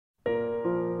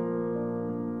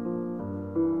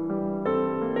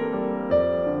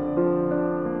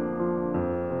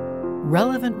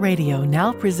Relevant Radio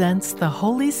now presents the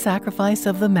Holy Sacrifice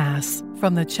of the Mass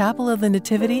from the Chapel of the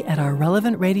Nativity at our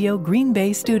Relevant Radio Green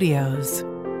Bay studios.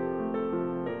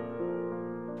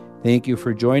 Thank you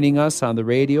for joining us on the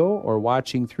radio or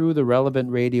watching through the Relevant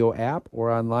Radio app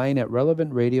or online at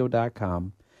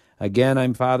relevantradio.com. Again,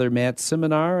 I'm Father Matt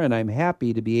Siminar, and I'm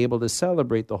happy to be able to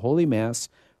celebrate the Holy Mass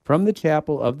from the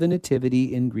Chapel of the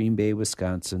Nativity in Green Bay,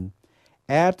 Wisconsin.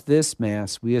 At this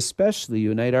Mass, we especially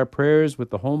unite our prayers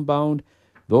with the homebound,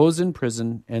 those in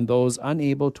prison, and those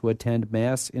unable to attend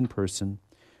Mass in person.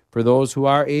 For those who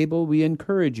are able, we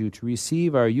encourage you to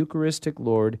receive our Eucharistic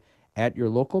Lord at your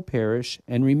local parish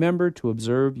and remember to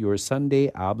observe your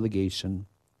Sunday obligation.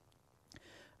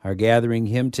 Our gathering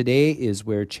hymn today is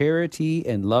Where Charity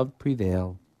and Love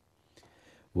Prevail.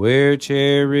 Where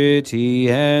charity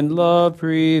and love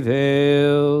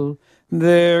prevail,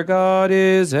 there God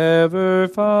is ever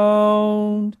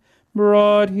found,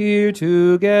 brought here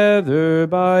together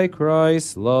by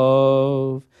Christ's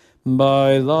love.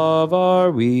 By love are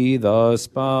we thus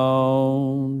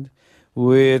bound.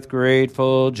 With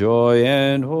grateful joy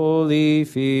and holy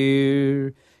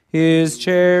fear, His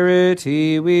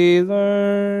charity we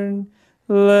learn.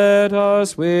 Let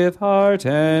us with heart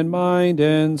and mind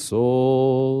and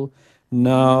soul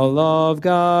now love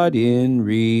God in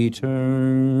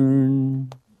return.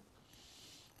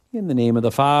 In the name of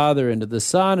the Father, and of the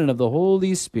Son, and of the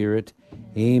Holy Spirit,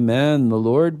 amen. The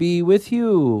Lord be with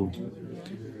you.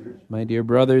 My dear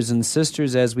brothers and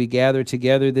sisters, as we gather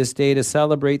together this day to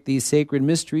celebrate these sacred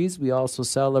mysteries, we also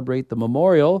celebrate the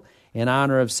memorial in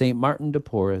honor of St. Martin de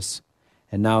Porres.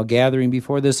 And now, gathering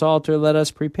before this altar, let us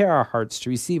prepare our hearts to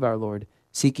receive our Lord,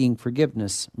 seeking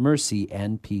forgiveness, mercy,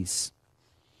 and peace.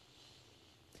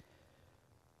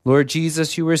 Lord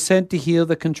Jesus, you were sent to heal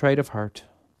the contrite of heart.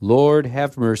 Lord,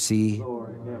 have mercy.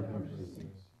 Lord, have mercy.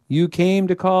 You came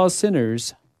to call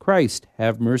sinners. Christ,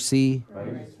 have mercy.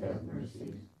 Christ, have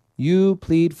mercy. You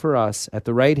plead for us at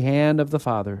the right hand of the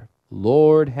Father.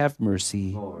 Lord, have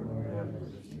mercy. Lord, have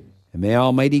mercy. And may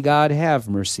Almighty God have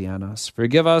mercy on us,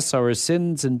 forgive us our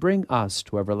sins, and bring us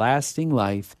to everlasting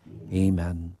life.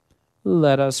 Amen.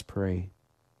 Let us pray.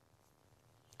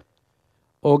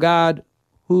 O God,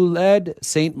 who led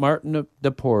St. Martin de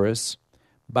Porres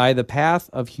by the path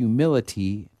of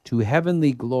humility to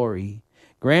heavenly glory,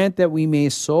 grant that we may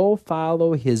so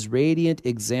follow his radiant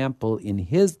example in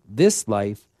this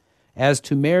life as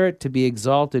to merit to be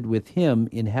exalted with him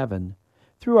in heaven.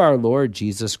 Through our Lord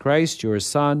Jesus Christ, your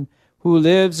Son, who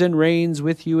lives and reigns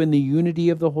with you in the unity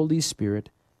of the Holy Spirit,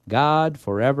 God,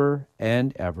 forever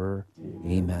and ever.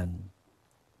 Amen.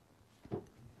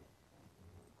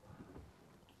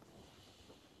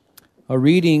 A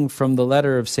reading from the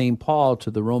letter of St. Paul to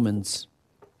the Romans.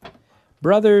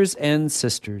 Brothers and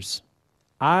sisters,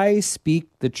 I speak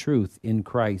the truth in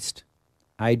Christ.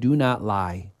 I do not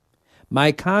lie.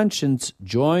 My conscience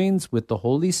joins with the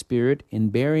Holy Spirit in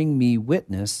bearing me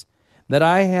witness that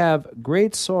I have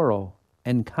great sorrow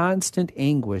and constant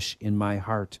anguish in my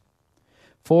heart.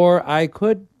 For I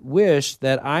could wish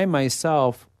that I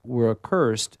myself were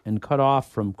accursed and cut off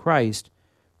from Christ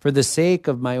for the sake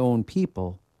of my own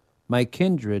people, my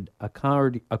kindred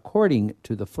according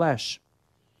to the flesh.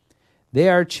 They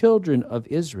are children of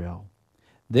Israel.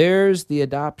 Theirs the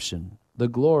adoption, the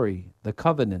glory, the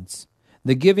covenants,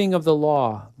 the giving of the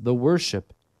law, the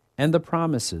worship, and the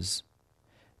promises.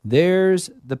 Theirs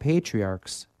the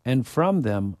patriarchs, and from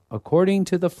them, according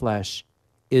to the flesh,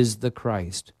 is the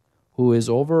Christ, who is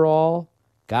over all,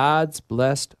 God's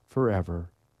blessed forever.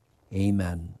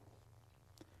 Amen.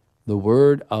 The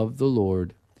word of the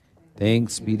Lord.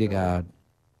 Thanks be to God.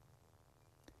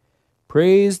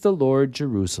 Praise the Lord,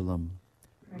 Jerusalem.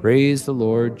 Praise the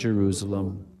Lord,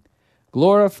 Jerusalem.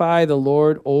 Glorify the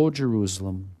Lord, O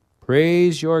Jerusalem.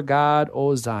 Praise your God,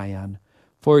 O Zion,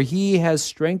 for he has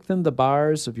strengthened the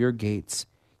bars of your gates.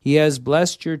 He has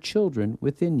blessed your children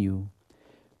within you.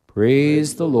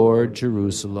 Praise the Lord,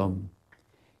 Jerusalem.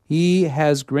 He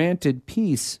has granted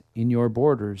peace in your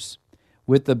borders.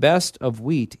 With the best of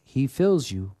wheat he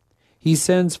fills you. He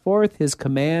sends forth his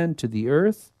command to the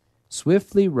earth,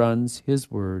 swiftly runs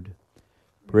his word.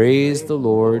 Praise the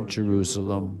Lord,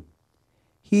 Jerusalem.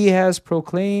 He has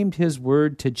proclaimed his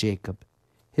word to Jacob,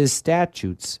 his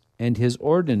statutes and his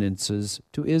ordinances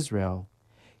to Israel.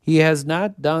 He has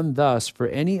not done thus for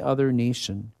any other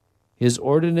nation. His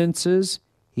ordinances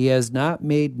he has not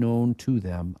made known to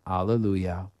them.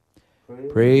 Alleluia.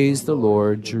 Praise the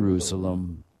Lord,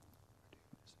 Jerusalem.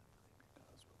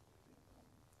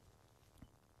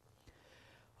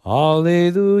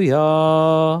 Alleluia,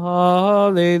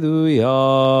 alleluia,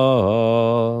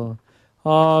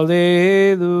 alleluia.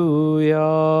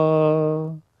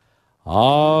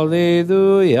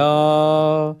 Alleluia,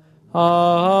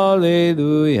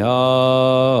 alleluia,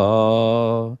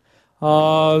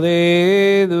 alleluia.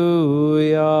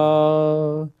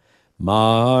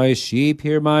 My sheep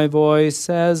hear my voice,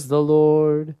 says the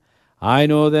Lord. I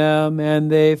know them, and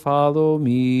they follow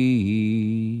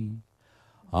me.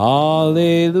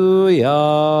 Alleluia,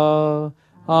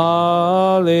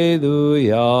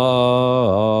 alleluia,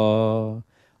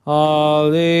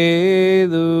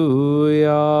 alleluia.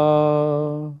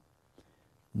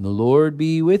 And the Lord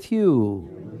be with you.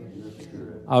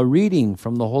 A reading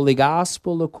from the Holy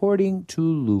Gospel according to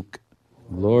Luke.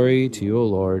 Glory to you, O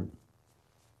Lord.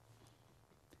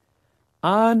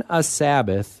 On a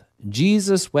Sabbath,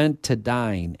 Jesus went to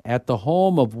dine at the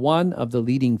home of one of the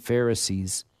leading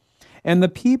Pharisees, and the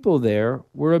people there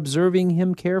were observing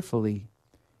him carefully.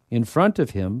 In front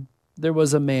of him, there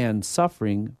was a man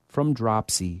suffering from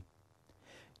dropsy.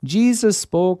 Jesus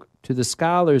spoke to the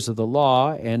scholars of the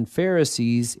law and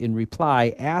Pharisees in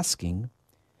reply, asking,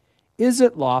 "Is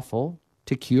it lawful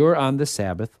to cure on the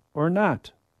Sabbath or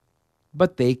not?"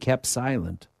 But they kept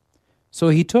silent. So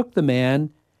he took the man,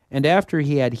 and after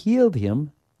he had healed him,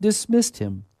 dismissed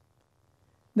him.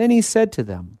 Then he said to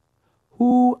them,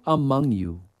 "Who among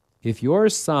you, if your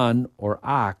son or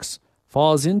ox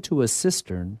falls into a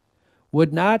cistern,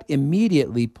 would not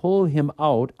immediately pull him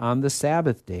out on the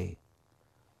Sabbath day?"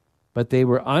 But they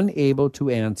were unable to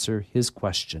answer his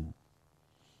question.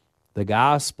 The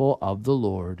Gospel of the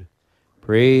Lord.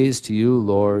 Praise to you,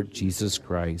 Lord Jesus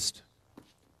Christ.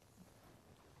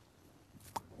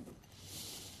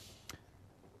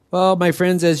 Well, my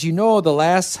friends, as you know, the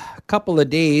last couple of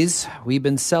days, we've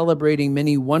been celebrating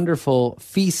many wonderful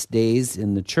feast days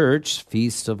in the church,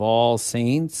 Feast of All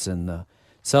Saints and the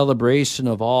celebration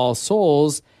of All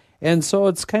Souls. And so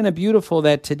it's kind of beautiful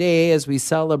that today, as we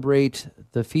celebrate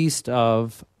the feast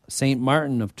of St.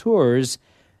 Martin of Tours,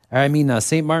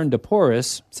 St. Martin de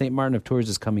Porres, St. Martin of Tours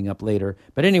is coming up later.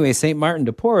 But anyway, St. Martin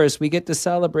de Porres, we get to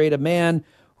celebrate a man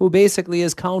who basically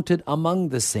is counted among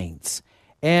the saints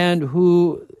and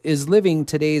who is living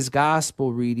today's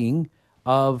gospel reading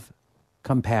of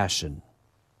compassion.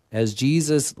 As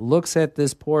Jesus looks at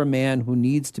this poor man who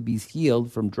needs to be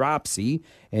healed from dropsy,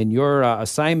 and your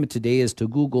assignment today is to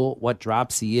Google what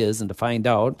dropsy is and to find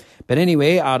out. But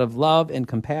anyway, out of love and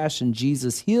compassion,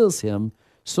 Jesus heals him.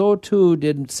 So too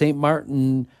did St.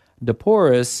 Martin de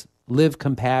Porres live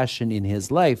compassion in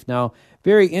his life. Now,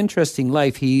 very interesting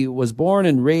life. He was born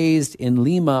and raised in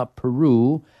Lima,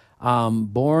 Peru,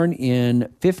 born in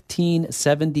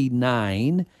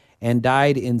 1579 and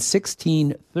died in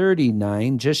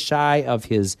 1639, just shy of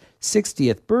his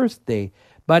 60th birthday.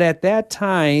 But at that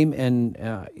time, and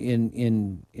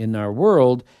in our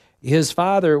world, his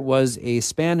father was a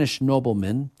Spanish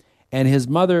nobleman, and his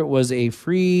mother was a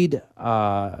freed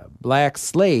black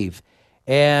slave.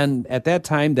 And at that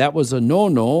time, that was a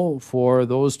no-no for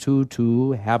those two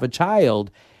to have a child.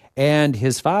 And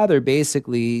his father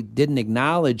basically didn't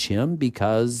acknowledge him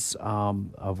because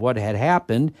of what had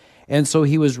happened. And so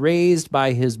he was raised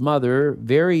by his mother,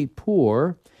 very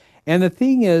poor. And the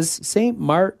thing is, St.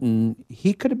 Martin,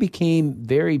 he could have became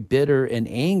very bitter and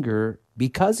angry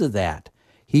because of that.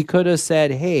 He could have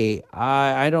said, hey,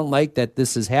 I don't like that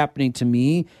this is happening to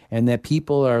me and that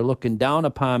people are looking down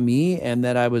upon me and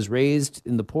that I was raised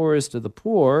in the poorest of the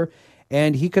poor.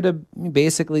 And he could have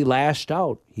basically lashed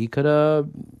out. He could have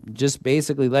just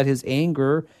basically let his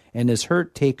anger and his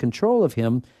hurt take control of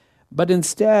him. But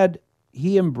instead,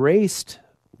 he embraced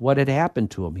what had happened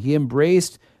to him. He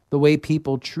embraced the way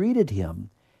people treated him.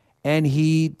 And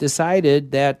he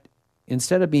decided that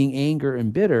instead of being angry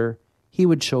and bitter, he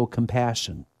would show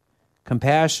compassion.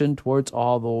 Compassion towards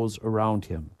all those around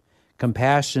him.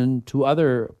 Compassion to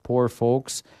other poor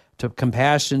folks.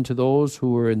 Compassion to those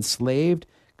who were enslaved.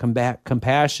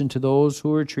 Compassion to those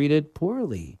who were treated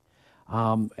poorly.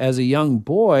 As a young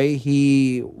boy,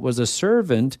 he was a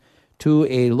servant to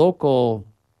a local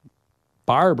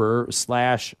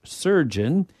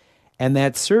barber/surgeon, and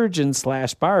that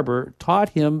surgeon/barber taught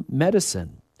him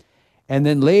medicine. And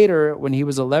then later, when he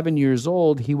was 11 years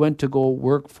old, he went to go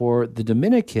work for the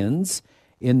Dominicans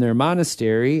in their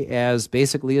monastery as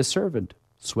basically a servant,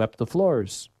 swept the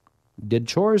floors, did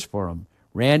chores for them,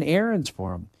 ran errands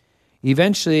for them.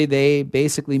 Eventually, they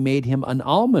basically made him an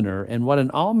almoner, and what an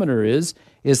almoner is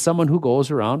someone who goes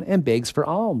around and begs for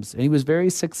alms. And he was very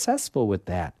successful with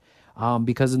that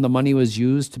because the money was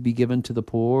used to be given to the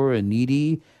poor and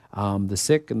needy, the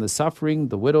sick and the suffering,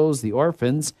 the widows, the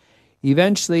orphans.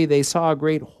 Eventually, they saw a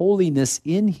great holiness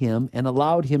in him and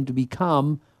allowed him to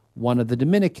become one of the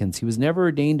Dominicans. He was never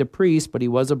ordained a priest, but he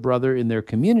was a brother in their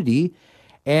community.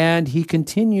 And he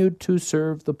continued to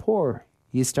serve the poor.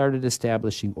 He started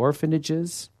establishing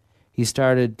orphanages. He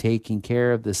started taking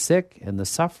care of the sick and the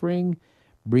suffering,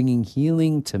 bringing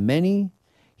healing to many.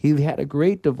 He had a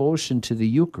great devotion to the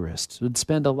Eucharist. He would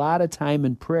spend a lot of time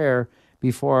in prayer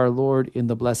before our Lord in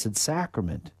the Blessed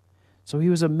Sacrament. So he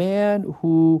was a man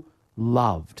who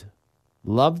loved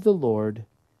the Lord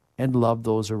and loved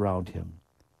those around him,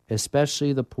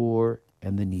 especially the poor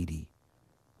and the needy.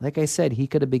 Like I said, he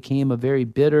could have become a very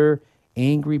bitter,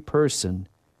 angry person,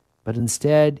 but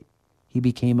instead he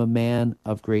became a man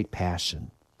of great passion.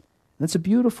 And that's a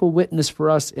beautiful witness for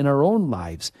us in our own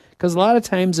lives, because a lot of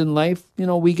times in life,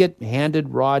 we get handed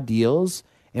raw deals,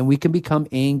 and we can become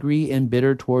angry and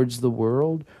bitter towards the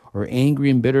world, or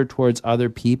angry and bitter towards other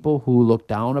people who look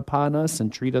down upon us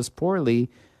and treat us poorly.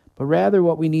 But rather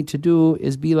what we need to do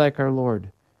is be like our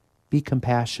Lord. Be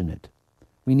compassionate.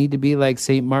 We need to be like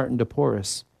St. Martin de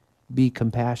Porres. Be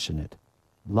compassionate.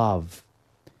 Love.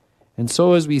 And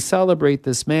so as we celebrate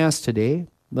this Mass today,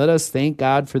 let us thank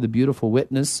God for the beautiful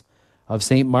witness of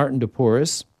St. Martin de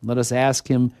Porres. Let us ask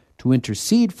him to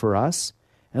intercede for us,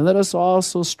 and let us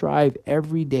also strive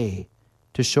every day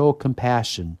to show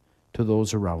compassion to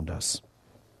those around us.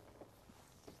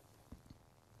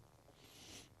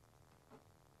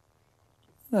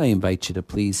 I invite you to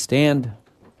please stand.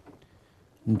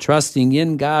 And trusting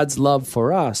in God's love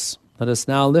for us, let us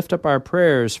now lift up our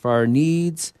prayers for our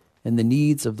needs and the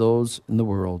needs of those in the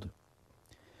world.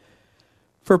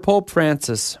 For Pope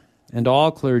Francis and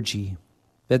all clergy,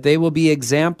 that they will be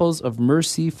examples of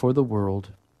mercy for the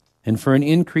world, and for an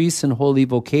increase in holy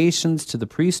vocations to the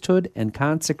priesthood and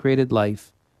consecrated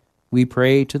life, we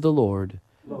pray to the Lord.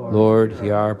 Lord,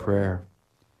 hear our prayer.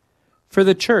 For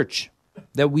the Church,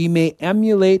 that we may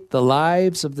emulate the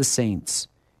lives of the saints,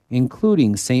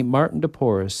 including St. Martin de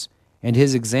Porres and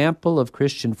his example of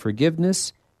Christian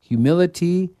forgiveness,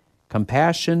 humility,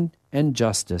 compassion, and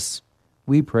justice,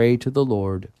 we pray to the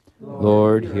Lord.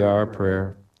 Lord, hear our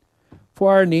prayer.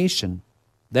 For our nation,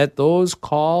 that those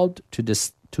called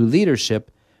to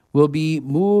leadership will be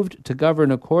moved to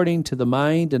govern according to the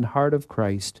mind and heart of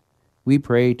Christ, we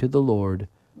pray to the Lord.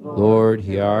 Lord,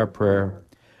 hear our prayer.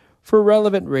 For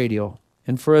Relevant Radio,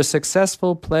 and for a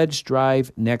successful pledge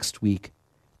drive next week,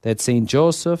 that St.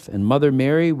 Joseph and Mother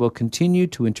Mary will continue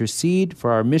to intercede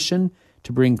for our mission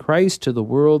to bring Christ to the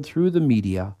world through the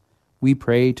media, we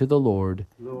pray to the Lord.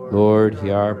 Lord,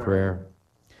 hear our prayer.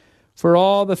 For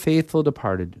all the faithful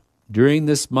departed during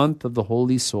this month of the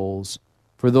Holy Souls,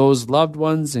 for those loved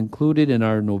ones included in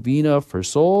our novena for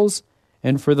souls,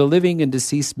 and for the living and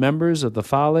deceased members of the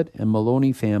Follett and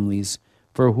Maloney families,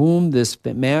 for whom this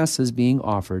Mass is being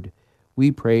offered,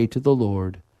 we pray to the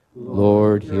Lord.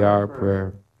 Lord, hear our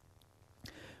prayer.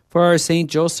 For our St.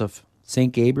 Joseph,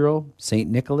 St. Gabriel, St.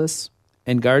 Nicholas,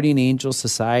 and Guardian Angel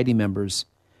Society members,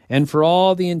 and for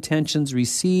all the intentions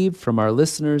received from our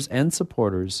listeners and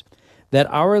supporters,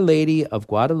 that Our Lady of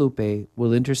Guadalupe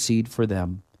will intercede for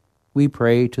them, we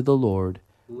pray to the Lord.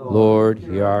 Lord,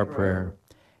 hear our prayer.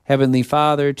 Heavenly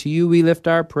Father, to you we lift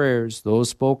our prayers, those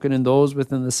spoken and those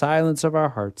within the silence of our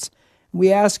hearts.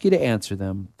 We ask you to answer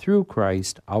them through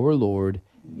Christ our Lord.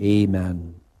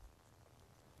 Amen.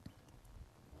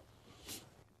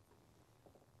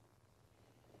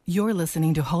 You're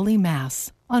listening to Holy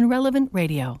Mass on Relevant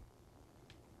Radio.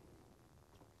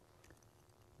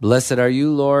 Blessed are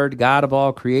you, Lord, God of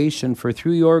all creation, for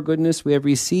through your goodness we have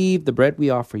received the bread we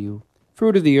offer you.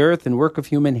 Fruit of the earth and work of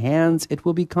human hands, it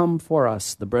will become for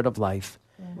us the bread of life.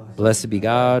 Blessed be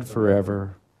God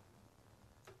forever.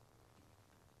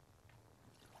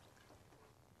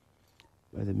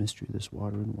 By the mystery of this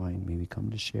water and wine may we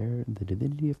come to share in the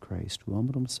divinity of Christ, who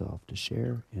humbled himself to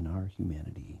share in our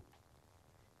humanity.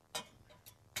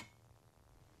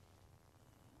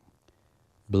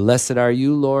 Blessed are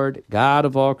you, Lord, God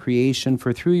of all creation,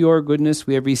 for through your goodness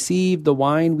we have received the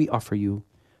wine we offer you.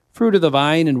 Fruit of the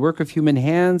vine and work of human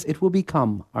hands, it will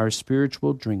become our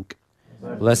spiritual drink.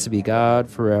 Blessed be God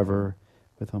forever.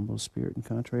 With humble spirit and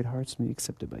contrite hearts may be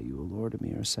accepted by you, O Lord, and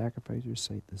may our sacrifice, your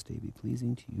sight this day be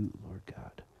pleasing to you, Lord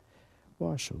God.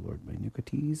 Wash, O Lord, my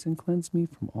iniquities, and cleanse me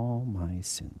from all my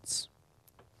sins.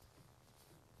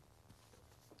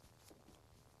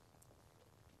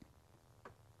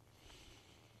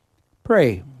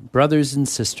 Pray, brothers and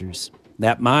sisters,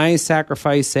 that my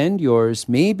sacrifice and yours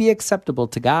may be acceptable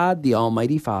to God, the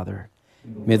Almighty Father.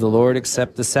 May the Lord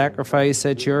accept the sacrifice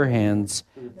at your hands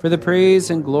for the praise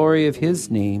and glory of his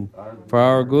name, for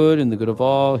our good and the good of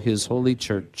all his holy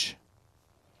church.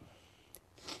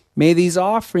 May these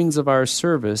offerings of our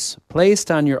service, placed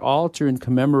on your altar in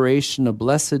commemoration of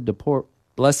Blessed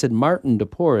Martin de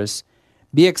Porres,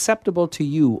 be acceptable to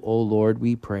you, O Lord,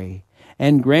 we pray,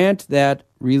 and grant that,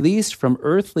 released from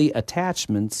earthly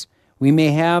attachments, we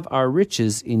may have our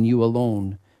riches in you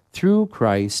alone, through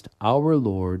Christ our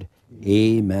Lord.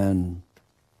 Amen.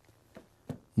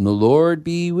 And the Lord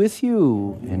be with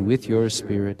you and with your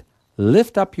spirit.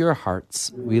 Lift up your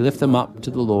hearts. We lift them up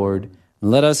to the Lord.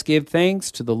 And let us give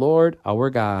thanks to the Lord our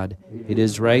God. It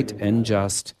is right and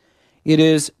just. It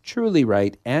is truly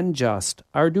right and just,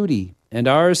 our duty and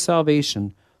our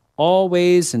salvation,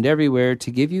 always and everywhere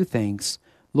to give you thanks,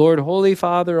 Lord, Holy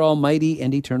Father, Almighty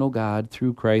and eternal God,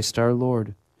 through Christ our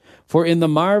Lord. For in the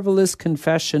marvelous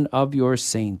confession of your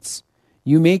saints,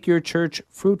 you make your church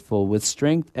fruitful with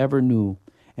strength ever new,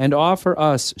 and offer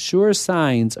us sure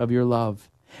signs of your love,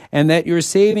 and that your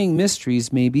saving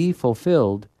mysteries may be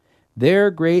fulfilled.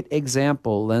 Their great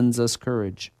example lends us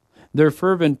courage. Their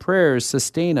fervent prayers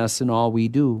sustain us in all we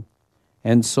do.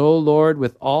 And so, Lord,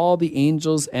 with all the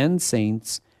angels and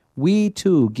saints, we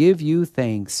too give you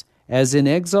thanks, as in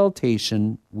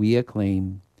exaltation we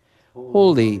acclaim.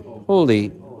 Holy,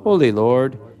 holy, holy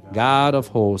Lord, God of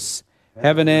hosts,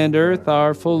 heaven and earth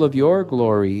are full of your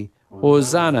glory.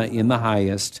 Hosanna in the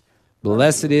highest.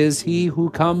 Blessed is he who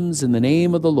comes in the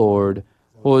name of the Lord.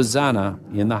 Hosanna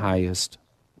in the highest.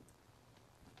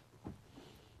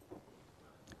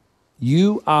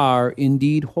 You are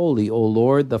indeed holy, O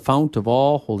Lord, the fount of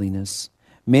all holiness.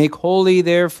 Make holy,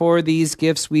 therefore, these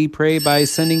gifts, we pray, by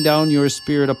sending down your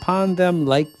Spirit upon them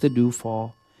like the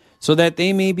dewfall, so that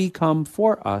they may become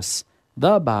for us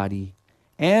the body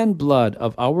and blood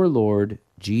of our Lord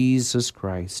Jesus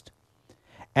Christ.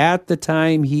 At the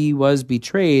time he was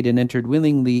betrayed and entered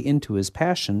willingly into his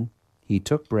passion, he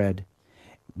took bread,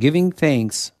 giving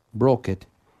thanks, broke it,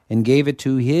 and gave it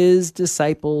to his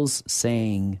disciples,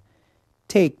 saying,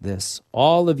 Take this,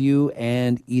 all of you,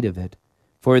 and eat of it,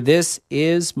 for this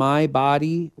is my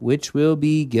body, which will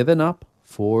be given up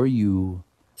for you.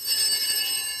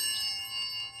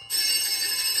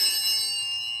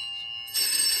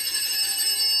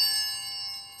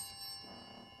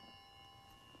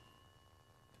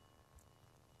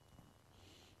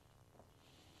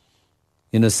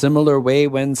 In a similar way,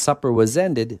 when supper was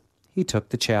ended, he took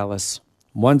the chalice.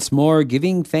 Once more,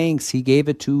 giving thanks, he gave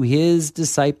it to his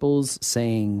disciples,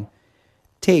 saying,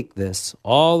 Take this,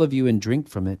 all of you, and drink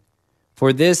from it,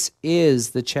 for this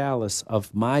is the chalice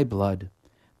of my blood,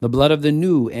 the blood of the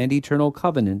new and eternal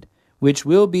covenant, which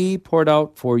will be poured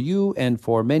out for you and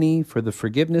for many for the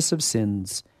forgiveness of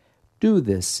sins. Do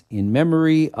this in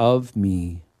memory of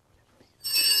me.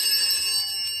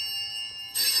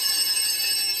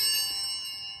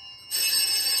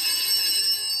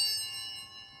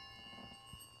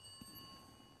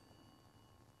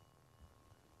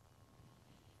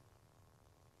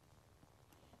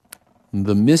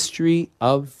 The mystery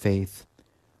of faith.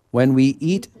 When we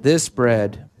eat this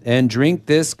bread and drink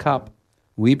this cup,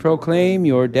 we proclaim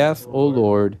your death, O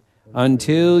Lord,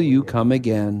 until you come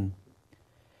again.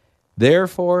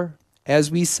 Therefore,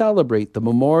 as we celebrate the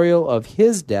memorial of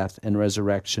his death and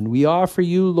resurrection, we offer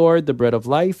you, Lord, the bread of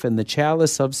life and the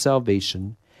chalice of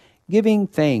salvation, giving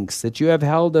thanks that you have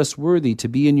held us worthy to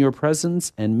be in your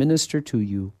presence and minister to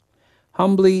you.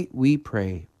 Humbly we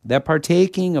pray that,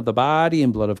 partaking of the body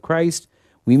and blood of Christ,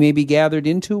 we may be gathered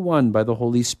into one by the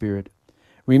Holy Spirit.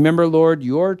 Remember, Lord,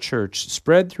 your church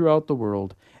spread throughout the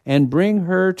world, and bring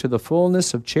her to the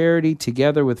fullness of charity,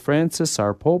 together with Francis,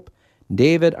 our Pope,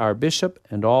 David, our Bishop,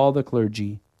 and all the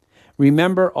clergy.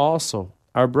 Remember also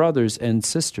our brothers and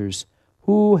sisters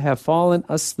who have fallen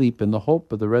asleep in the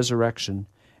hope of the resurrection,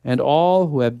 and all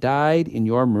who have died in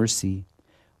your mercy.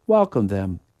 Welcome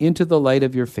them into the light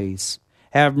of your face.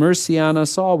 Have mercy on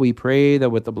us all, we pray, that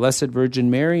with the Blessed Virgin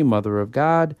Mary, Mother of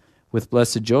God, with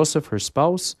blessed Joseph, her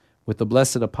spouse, with the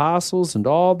blessed apostles and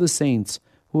all the saints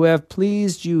who have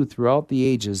pleased you throughout the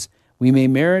ages, we may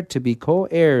merit to be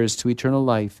co-heirs to eternal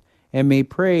life, and may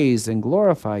praise and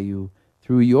glorify you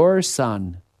through your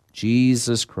Son,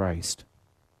 Jesus Christ.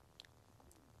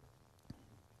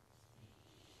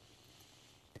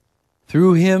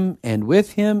 Through him, and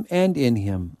with him, and in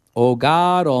him, O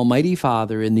God, Almighty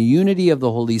Father, in the unity of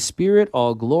the Holy Spirit,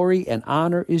 all glory and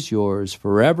honor is yours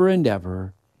forever and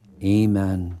ever.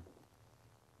 Amen.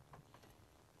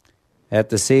 At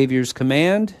the Savior's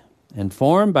command, and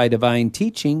formed by divine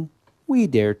teaching, we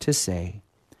dare to say,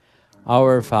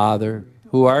 Our Father,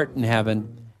 who art in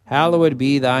heaven, hallowed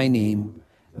be thy name.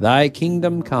 Thy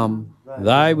kingdom come,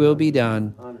 thy will be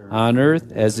done, on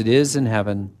earth as it is in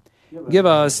heaven. Give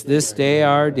us this day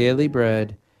our daily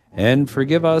bread, and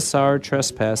forgive us our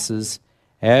trespasses,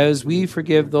 as we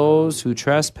forgive those who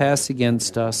trespass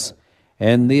against us.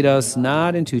 And lead us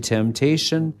not into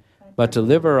temptation, but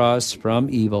deliver us from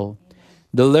evil.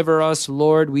 Deliver us,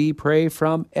 Lord, we pray,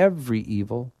 from every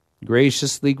evil.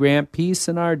 Graciously grant peace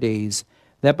in our days,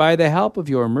 that by the help of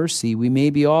your mercy we may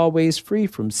be always free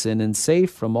from sin and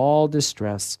safe from all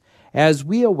distress, as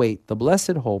we await the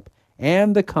blessed hope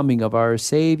and the coming of our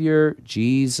Savior,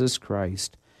 Jesus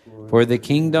Christ. For the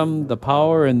kingdom, the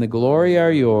power, and the glory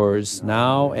are yours,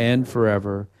 now and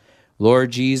forever.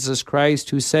 Lord Jesus Christ,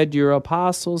 who said to your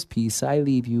apostles, "Peace I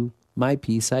leave you, my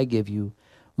peace I give you,"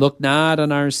 look not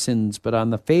on our sins, but on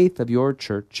the faith of your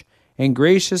church, and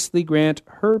graciously grant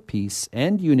her peace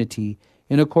and unity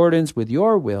in accordance with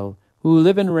your will, who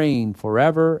live and reign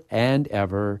forever and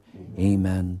ever.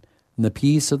 Amen. And the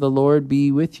peace of the Lord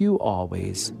be with you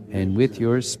always, and with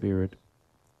your spirit.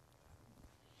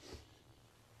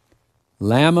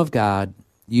 Lamb of God,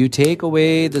 you take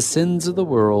away the sins of the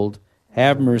world,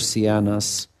 have mercy on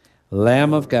us.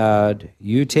 Lamb of God,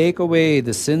 you take away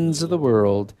the sins of the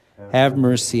world, have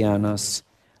mercy on us.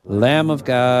 Lamb of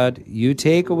God, you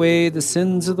take away the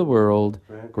sins of the world,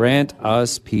 grant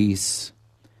us peace.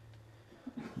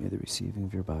 May the receiving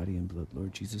of your body and blood,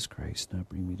 Lord Jesus Christ, not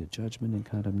bring me to judgment and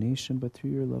condemnation, but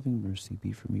through your loving mercy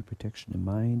be for me protection in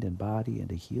mind and body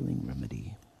and a healing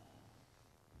remedy.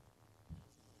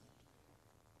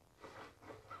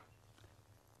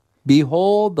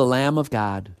 Behold the Lamb of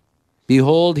God.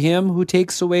 Behold him who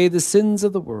takes away the sins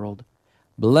of the world.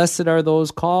 Blessed are those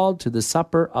called to the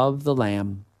supper of the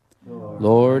Lamb.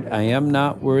 Lord, I am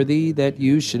not worthy that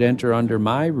you should enter under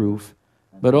my roof,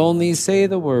 but only say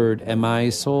the word, and my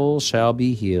soul shall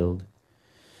be healed.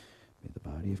 May the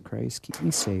body of Christ keep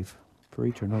me safe for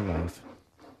eternal life.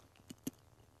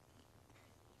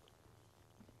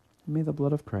 May the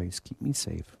blood of Christ keep me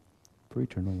safe for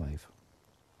eternal life.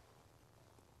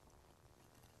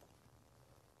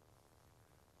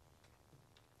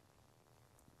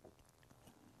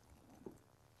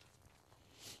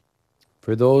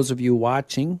 For those of you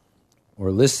watching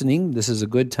or listening, this is a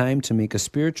good time to make a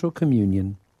spiritual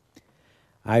communion.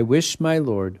 I wish, my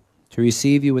Lord, to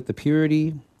receive you with the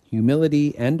purity,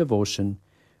 humility, and devotion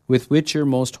with which your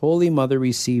most holy mother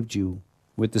received you,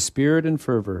 with the spirit and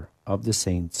fervor of the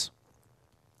saints.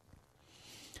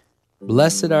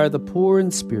 Blessed are the poor in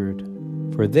spirit,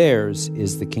 for theirs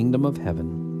is the kingdom of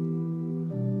heaven.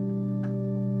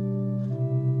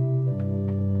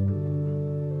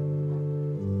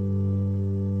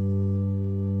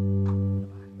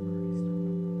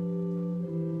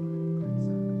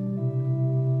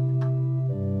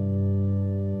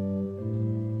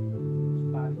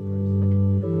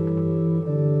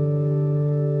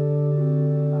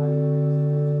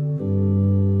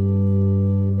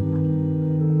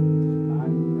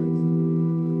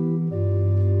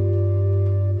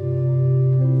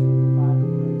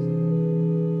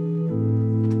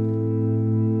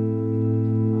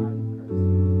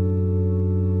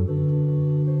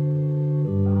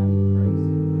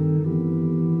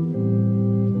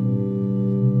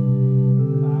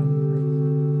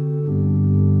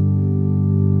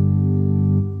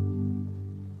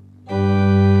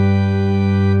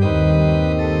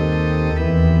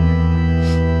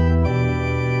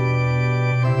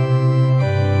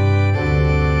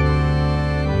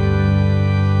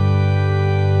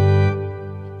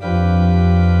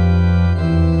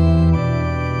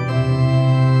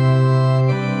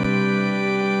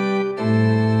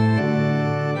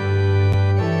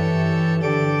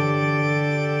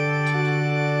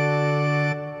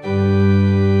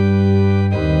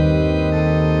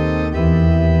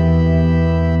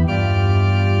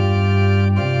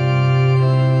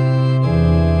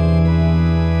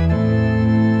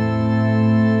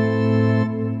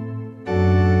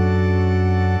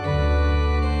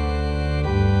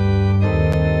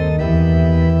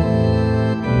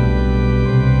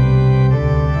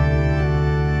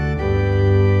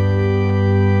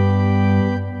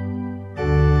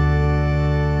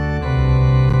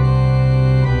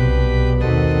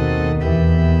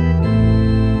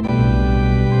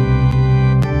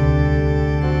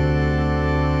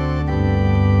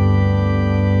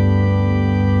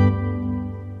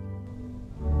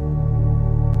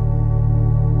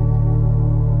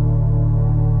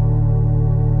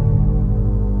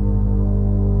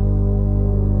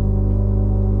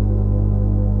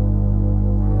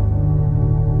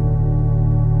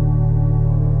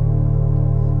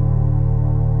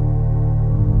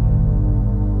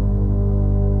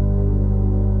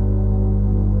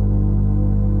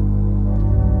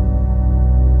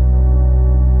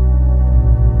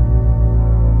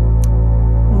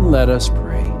 Let us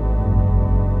pray.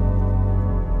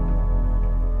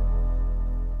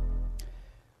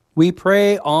 We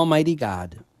pray, Almighty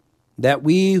God, that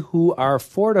we who are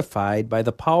fortified by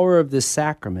the power of this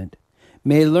sacrament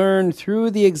may learn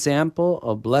through the example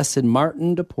of Blessed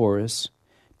Martin de Porres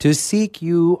to seek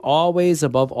you always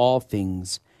above all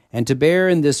things, and to bear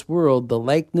in this world the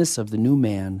likeness of the new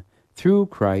man, through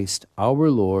Christ our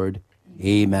Lord.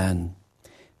 Amen.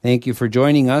 Thank you for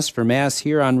joining us for Mass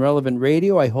here on Relevant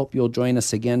Radio. I hope you'll join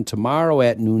us again tomorrow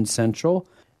at noon Central.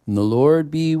 And the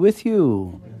Lord be with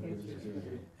you.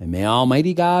 And may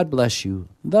Almighty God bless you,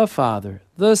 the Father,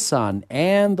 the Son,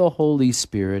 and the Holy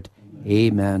Spirit.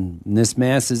 Amen. And this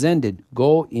Mass is ended.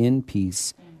 Go in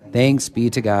peace. Thanks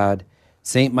be to God.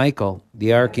 Saint Michael,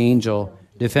 the Archangel,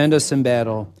 defend us in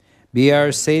battle. Be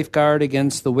our safeguard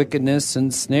against the wickedness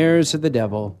and snares of the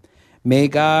devil. May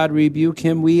God rebuke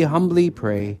him, we humbly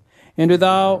pray. And do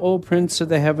thou, O Prince of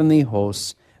the heavenly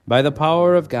hosts, by the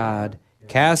power of God,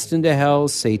 cast into hell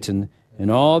Satan and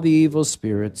all the evil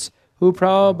spirits who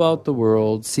prowl about the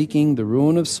world, seeking the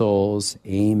ruin of souls.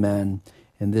 Amen.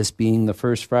 And this being the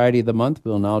first Friday of the month,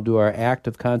 we'll now do our act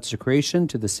of consecration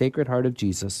to the Sacred Heart of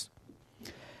Jesus.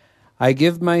 I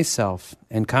give myself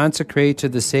and consecrate to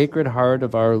the Sacred Heart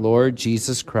of our Lord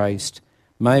Jesus Christ,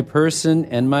 my person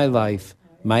and my life,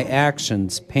 my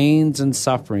actions, pains, and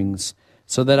sufferings,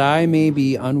 so that I may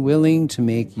be unwilling to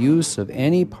make use of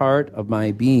any part of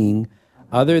my being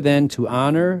other than to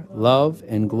honor, love,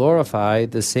 and glorify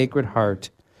the Sacred Heart.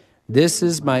 This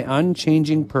is my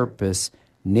unchanging purpose,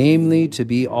 namely to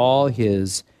be all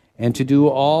His, and to do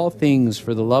all things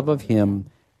for the love of Him,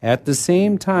 at the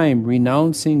same time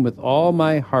renouncing with all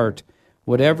my heart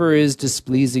whatever is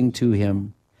displeasing to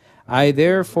Him. I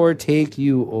therefore take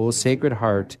you, O Sacred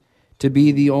Heart, to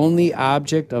be the only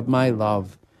object of my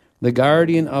love, the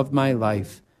guardian of my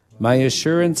life, my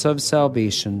assurance of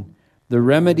salvation, the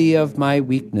remedy of my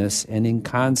weakness and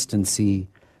inconstancy,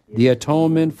 the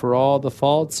atonement for all the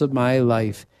faults of my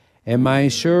life, and my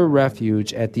sure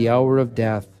refuge at the hour of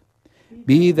death.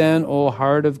 Be then, O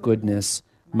Heart of goodness,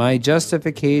 my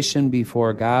justification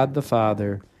before God the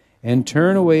Father, and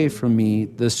turn away from me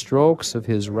the strokes of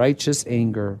His righteous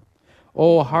anger.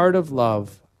 O Heart of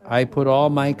love, I put all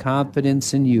my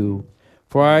confidence in you,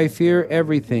 for I fear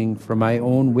everything from my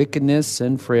own wickedness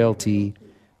and frailty,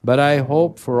 but I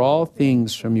hope for all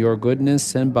things from your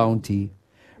goodness and bounty.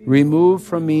 Remove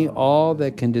from me all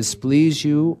that can displease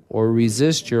you or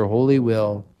resist your holy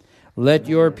will. Let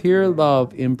your pure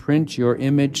love imprint your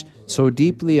image so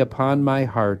deeply upon my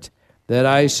heart that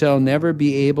I shall never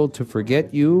be able to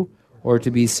forget you or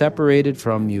to be separated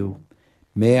from you.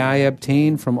 May I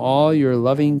obtain from all your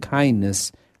loving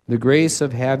kindness the grace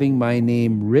of having my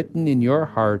name written in your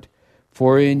heart,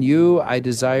 for in you I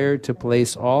desire to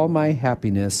place all my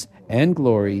happiness and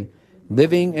glory,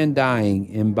 living and dying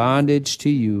in bondage to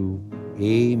you.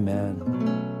 Amen.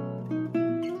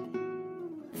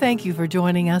 Thank you for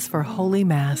joining us for Holy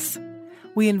Mass.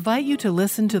 We invite you to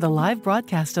listen to the live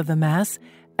broadcast of the Mass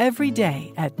every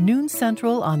day at noon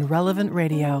Central on Relevant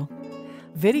Radio.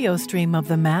 Video stream of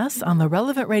the Mass on the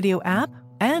Relevant Radio app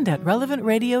and at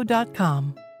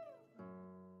relevantradio.com.